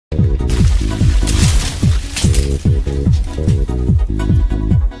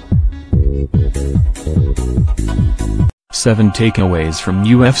7 takeaways from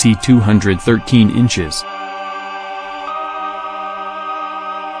UFC 213 inches.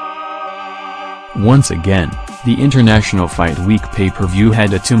 Once again, the International Fight Week pay-per-view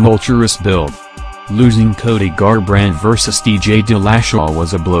had a tumultuous build. Losing Cody Garbrandt vs TJ Dillashaw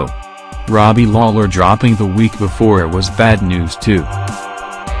was a blow. Robbie Lawler dropping the week before was bad news too.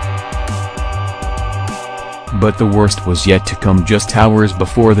 But the worst was yet to come just hours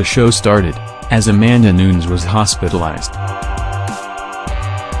before the show started, as Amanda Nunes was hospitalized.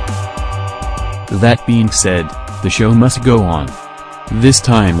 That being said, the show must go on. This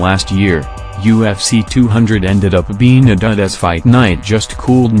time last year, UFC 200 ended up being a dud as Fight Night just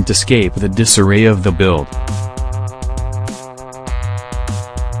couldn't escape the disarray of the build.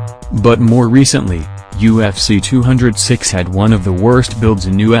 But more recently, UFC 206 had one of the worst builds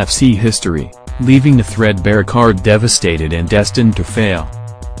in UFC history, leaving the threadbare card devastated and destined to fail.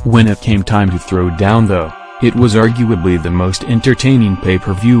 When it came time to throw down though, it was arguably the most entertaining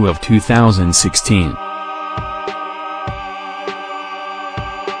pay-per-view of 2016.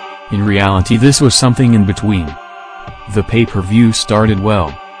 In reality, this was something in between. The pay-per-view started well,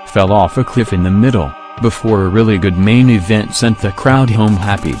 fell off a cliff in the middle, before a really good main event sent the crowd home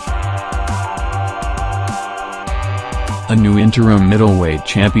happy. A new interim middleweight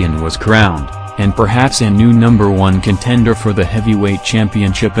champion was crowned, and perhaps a new #1 contender for the heavyweight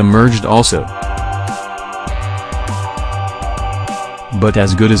championship emerged also. But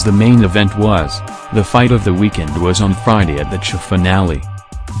as good as the main event was, the fight of the weekend was on Friday at the finale.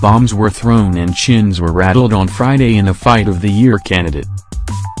 Bombs were thrown and chins were rattled on Friday in a Fight of the Year candidate.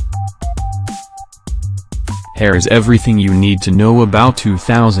 Here's everything you need to know about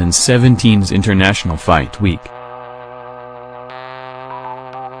 2017's International Fight Week.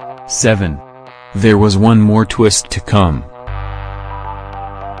 7. There was one more twist to come.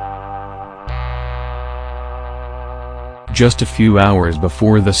 Just a few hours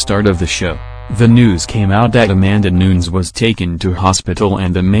before the start of the show, the news came out that Amanda Nunes was taken to hospital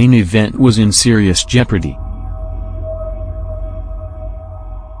and the main event was in serious jeopardy.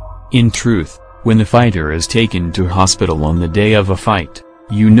 In truth, when a fighter is taken to hospital on the day of a fight,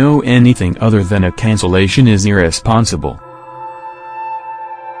 you know anything other than a cancellation is irresponsible.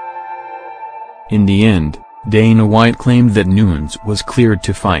 In the end, Dana White claimed that Nunes was cleared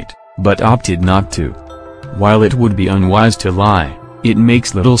to fight, but opted not to. While it would be unwise to lie, it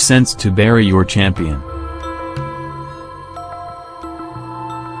makes little sense to bury your champion.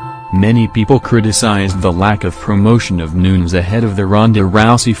 Many people criticized the lack of promotion of Nunes ahead of the Ronda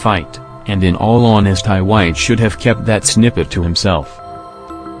Rousey fight, and in all honesty White should have kept that snippet to himself.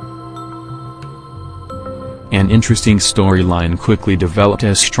 An interesting storyline quickly developed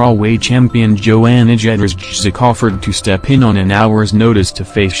as strawweight champion Joanna Jędrzejczyk offered to step in on an hour's notice to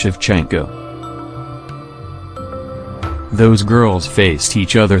face Shevchenko. Those girls faced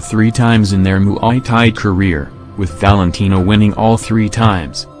each other 3 times in their Muay Thai career, with Valentina winning all 3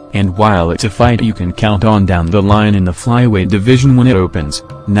 times, and while it's a fight you can count on down the line in the flyweight division when it opens,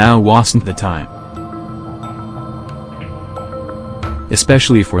 now wasn't the time.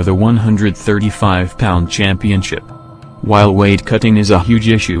 Especially for the 135-pound championship. While weight cutting is a huge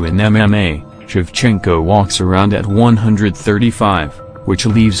issue in MMA, Shevchenko walks around at 135, which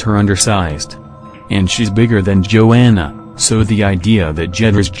leaves her undersized. And she's bigger than Joanna, so the idea that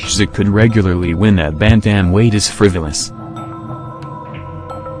Jędrzejczyk could regularly win at bantamweight is frivolous.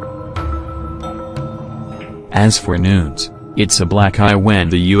 As for Nunes, it's a black eye when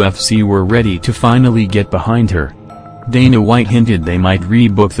the UFC were ready to finally get behind her. Dana White hinted they might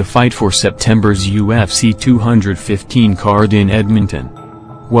rebook the fight for September's UFC 215 card in Edmonton.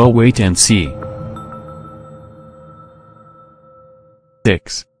 Well, wait and see.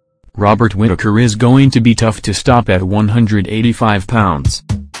 6. Robert Whittaker is going to be tough to stop at 185 pounds.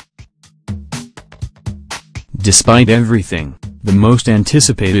 Despite everything, the most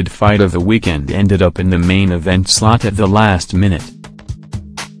anticipated fight of the weekend ended up in the main event slot at the last minute.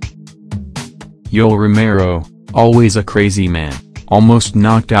 Yoel Romero, always a crazy man, almost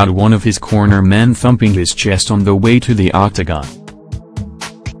knocked out one of his corner men thumping his chest on the way to the octagon.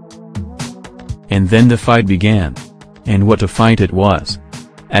 And then the fight began. And what a fight it was.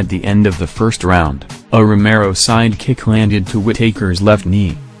 At the end of the first round, a Romero sidekick landed to Whittaker's left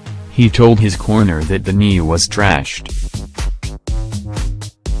knee. He told his corner that the knee was trashed.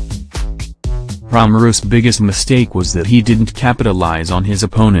 Romero's biggest mistake was that he didn't capitalize on his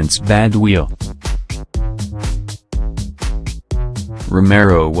opponent's bad wheel.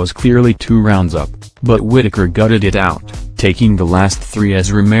 Romero was clearly 2 rounds up, but Whittaker gutted it out, taking the last 3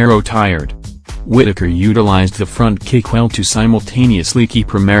 as Romero tired. Whitaker utilized the front kick well to simultaneously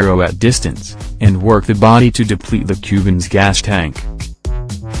keep Romero at distance, and work the body to deplete the Cuban's gas tank.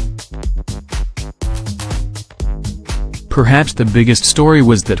 Perhaps the biggest story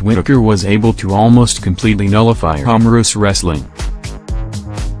was that Whitaker was able to almost completely nullify Romero's wrestling.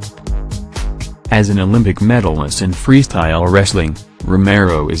 As an Olympic medalist in freestyle wrestling,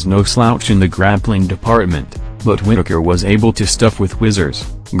 Romero is no slouch in the grappling department, but Whitaker was able to stuff with whizzers,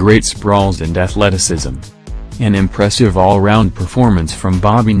 great sprawls and athleticism. An impressive all-round performance from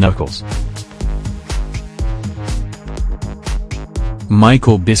Bobby Knuckles.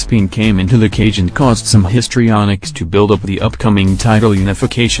 Michael Bisping came into the cage and caused some histrionics to build up the upcoming title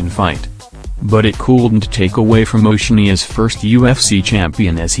unification fight. But it couldn't take away from Oceania's first UFC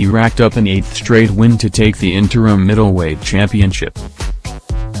champion as he racked up an 8th straight win to take the interim middleweight championship.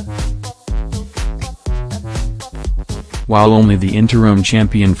 While only the interim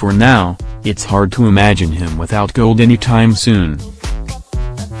champion for now, it's hard to imagine him without gold anytime soon.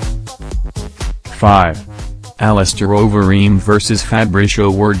 5. Alistair Overeem vs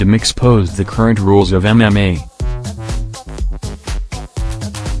Fabricio Werdum exposed the current rules of MMA.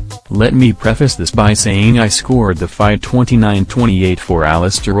 Let me preface this by saying I scored the fight 29-28 for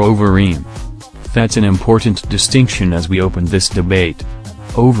Alistair Overeem. That's an important distinction as we open this debate.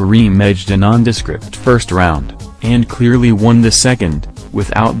 Overeem edged a nondescript first round, and clearly won the second,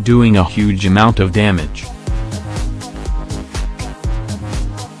 without doing a huge amount of damage.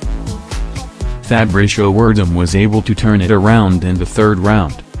 Fabricio Werdum was able to turn it around in the third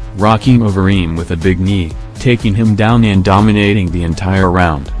round, rocking Overeem with a big knee, taking him down and dominating the entire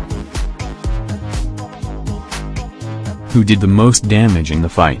round. Who did the most damage in the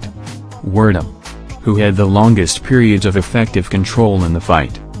fight? Werdum. Who had the longest periods of effective control in the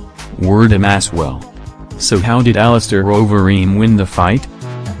fight? Werdum as well. So how did Alistair Overeem win the fight?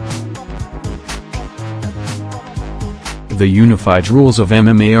 The unified rules of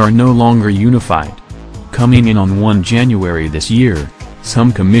MMA are no longer unified. Coming in on 1 January this year,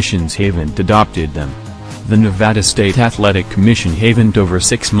 some commissions haven't adopted them. The Nevada State Athletic Commission haven't over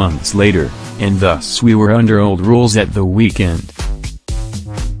 6 months later, and thus we were under old rules at the weekend.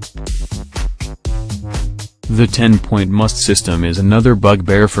 The 10-point must system is another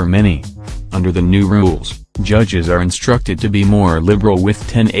bugbear for many. Under the new rules, judges are instructed to be more liberal with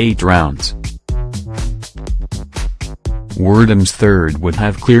 10-8 rounds. Werdum's third would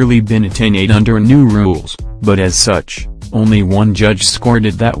have clearly been a 10-8 under new rules, but as such, only one judge scored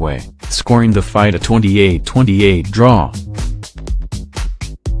it that way, scoring the fight a 28-28 draw.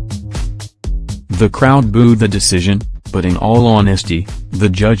 The crowd booed the decision, but in all honesty, the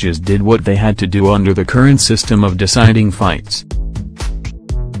judges did what they had to do under the current system of deciding fights.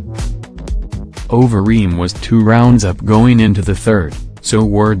 Overeem was 2 rounds up going into the third, so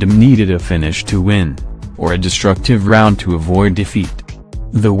Werdum needed a finish to win, or a destructive round to avoid defeat.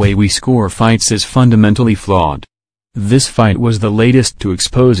 The way we score fights is fundamentally flawed. This fight was the latest to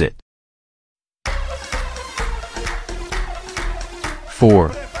expose it.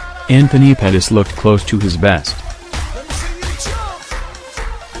 4. Anthony Pettis looked close to his best.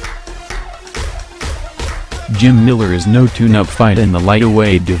 Jim Miller is no tune-up fight in the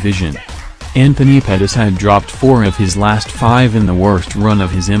lightweight division. Anthony Pettis had dropped 4 of his last 5 in the worst run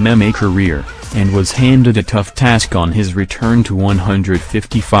of his MMA career, and was handed a tough task on his return to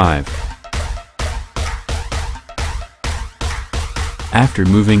 155. After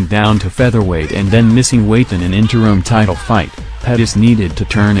moving down to featherweight and then missing weight in an interim title fight, Pettis needed to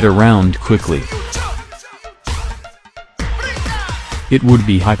turn it around quickly. It would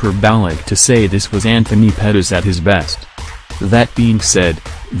be hyperbolic to say this was Anthony Pettis at his best. That being said,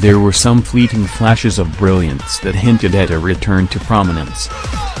 there were some fleeting flashes of brilliance that hinted at a return to prominence.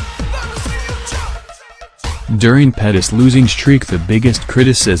 During Pettis' losing streak, the biggest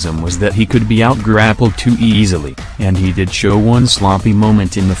criticism was that he could be out-grappled too easily, and he did show one sloppy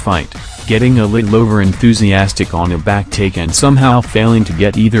moment in the fight, getting a little over-enthusiastic on a back take and somehow failing to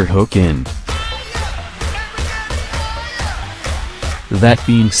get either hook in. That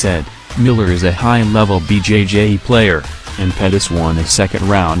being said, Miller is a high-level BJJ player, and Pettis won a second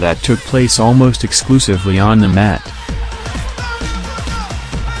round that took place almost exclusively on the mat.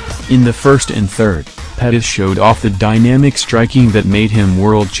 In the first and third, Pettis showed off the dynamic striking that made him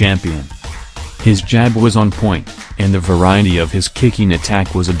world champion. His jab was on point, and the variety of his kicking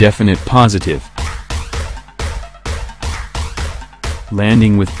attack was a definite positive.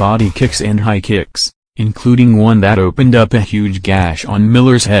 Landing with body kicks and high kicks, including one that opened up a huge gash on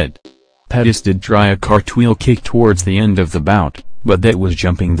Miller's head. Pettis did try a cartwheel kick towards the end of the bout, but that was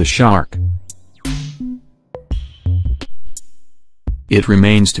jumping the shark. It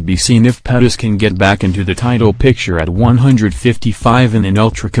remains to be seen if Pettis can get back into the title picture at 155 in an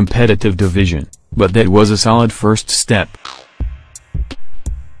ultra-competitive division, but that was a solid first step.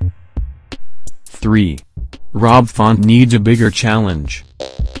 3. Rob Font needs a bigger challenge.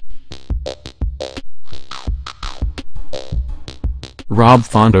 Rob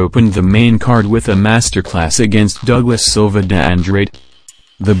Font opened the main card with a masterclass against Douglas Silva de Andrade.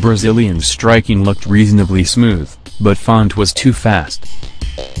 The Brazilian's striking looked reasonably smooth, but Font was too fast.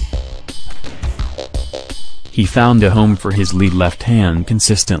 He found a home for his lead left hand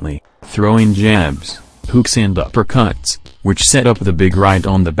consistently, throwing jabs, hooks and uppercuts, which set up the big right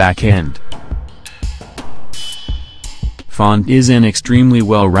on the back end. Font is an extremely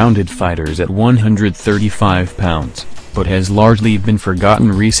well-rounded fighter at 135 pounds, but has largely been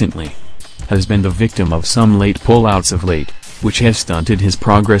forgotten recently. Has been the victim of some late pullouts of late, which has stunted his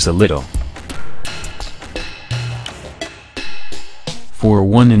progress a little.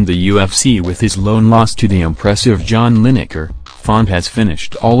 4-1 in the UFC with his lone loss to the impressive John Lineker, Font has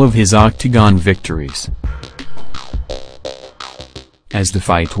finished all of his octagon victories. As the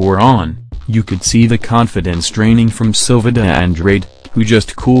fight wore on, you could see the confidence draining from Silva de Andrade, who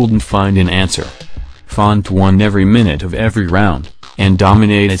just couldn't find an answer. Font won every minute of every round, and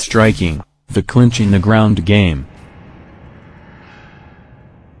dominated striking, the clinch in the ground game.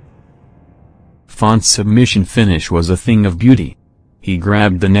 Font's submission finish was a thing of beauty. He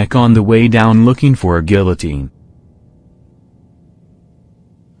grabbed the neck on the way down looking for a guillotine.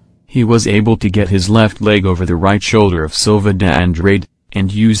 He was able to get his left leg over the right shoulder of Silva de Andrade,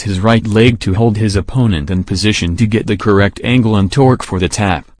 and use his right leg to hold his opponent in position to get the correct angle and torque for the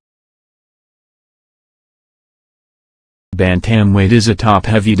tap. Bantamweight is a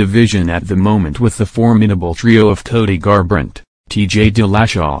top-heavy division at the moment with the formidable trio of Cody Garbrandt, TJ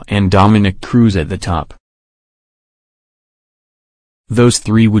Dillashaw and Dominic Cruz at the top. Those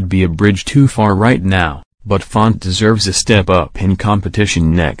three would be a bridge too far right now, but Font deserves a step up in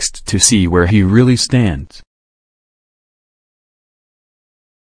competition next to see where he really stands.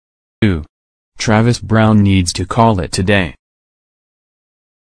 2. Travis Browne needs to call it today.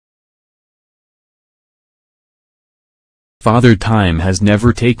 Father Time has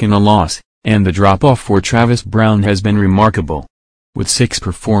never taken a loss, and the drop-off for Travis Browne has been remarkable. With 6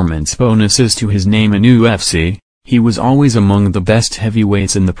 performance bonuses to his name in UFC, he was always among the best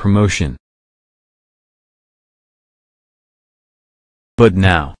heavyweights in the promotion. But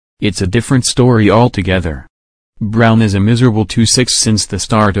now, it's a different story altogether. Browne is a miserable 2-6 since the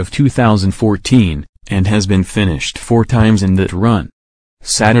start of 2014, and has been finished 4 times in that run.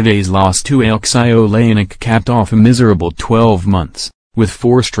 Saturday's loss to Alexei Oleinik capped off a miserable 12 months, with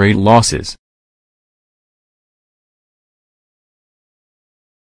 4 straight losses.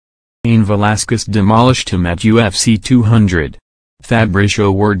 Cain Velasquez demolished him at UFC 200.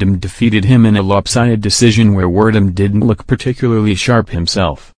 Fabricio Werdum defeated him in a lopsided decision where Werdum didn't look particularly sharp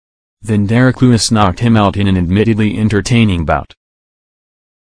himself. Then Derek Lewis knocked him out in an admittedly entertaining bout.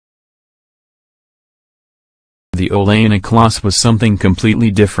 The Oleinik loss was something completely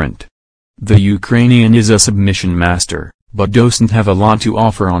different. The Ukrainian is a submission master, but doesn't have a lot to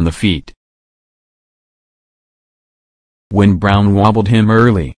offer on the feet. When Browne wobbled him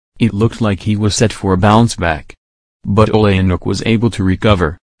early, it looked like he was set for a bounce back. But Oleinik was able to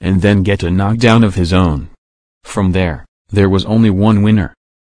recover, and then get a knockdown of his own. From there was only one winner.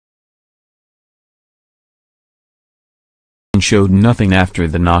 Showed nothing after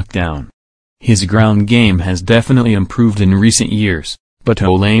the knockdown. His ground game has definitely improved in recent years, but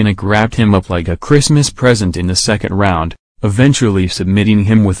Oleinik wrapped him up like a Christmas present in the second round, eventually submitting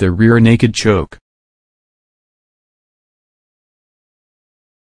him with a rear naked choke.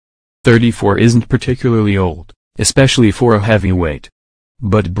 34 isn't particularly old, especially for a heavyweight.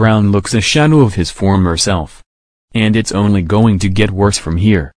 But Browne looks a shadow of his former self. And it's only going to get worse from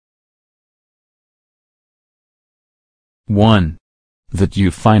here. 1. The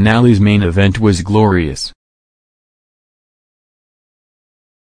TUF finale's main event was glorious.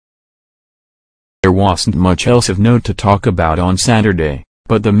 There wasn't much else of note to talk about on Saturday,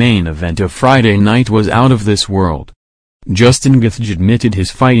 but the main event of Friday night was out of this world. Justin Gaethje admitted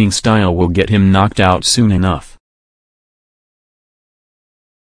his fighting style will get him knocked out soon enough.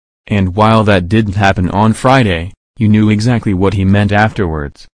 And while that didn't happen on Friday, you knew exactly what he meant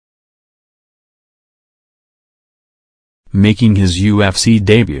afterwards. Making his UFC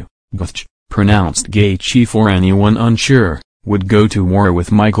debut, Gaethje, pronounced Gaethje for anyone unsure, would go to war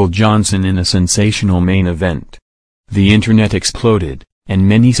with Michael Johnson in a sensational main event. The internet exploded, and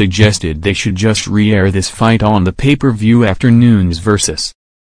many suggested they should just re-air this fight on the pay-per-view afternoons versus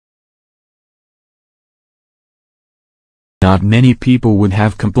Not many people would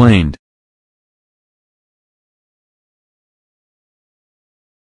have complained.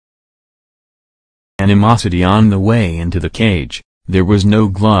 Animosity on the way into the cage. There was no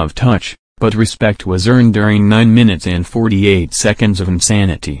glove touch, but respect was earned during 9 minutes and 48 seconds of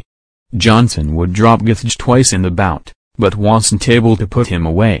insanity. Johnson would drop Githge twice in the bout, but wasn't able to put him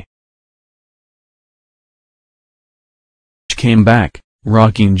away. Came back,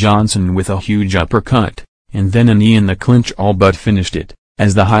 rocking Johnson with a huge uppercut, and then a knee in the clinch all but finished it,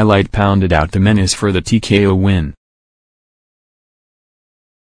 as the highlight pounded out the menace for the TKO win.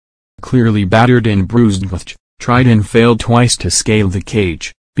 Clearly battered and bruised Githge tried and failed twice to scale the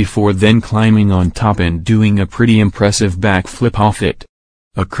cage, before then climbing on top and doing a pretty impressive backflip off it.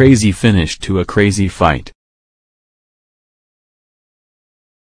 A crazy finish to a crazy fight.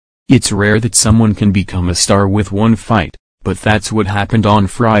 It's rare that someone can become a star with one fight, but that's what happened on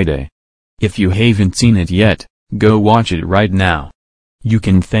Friday. If you haven't seen it yet, go watch it right now. You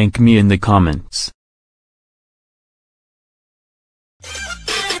can thank me in the comments.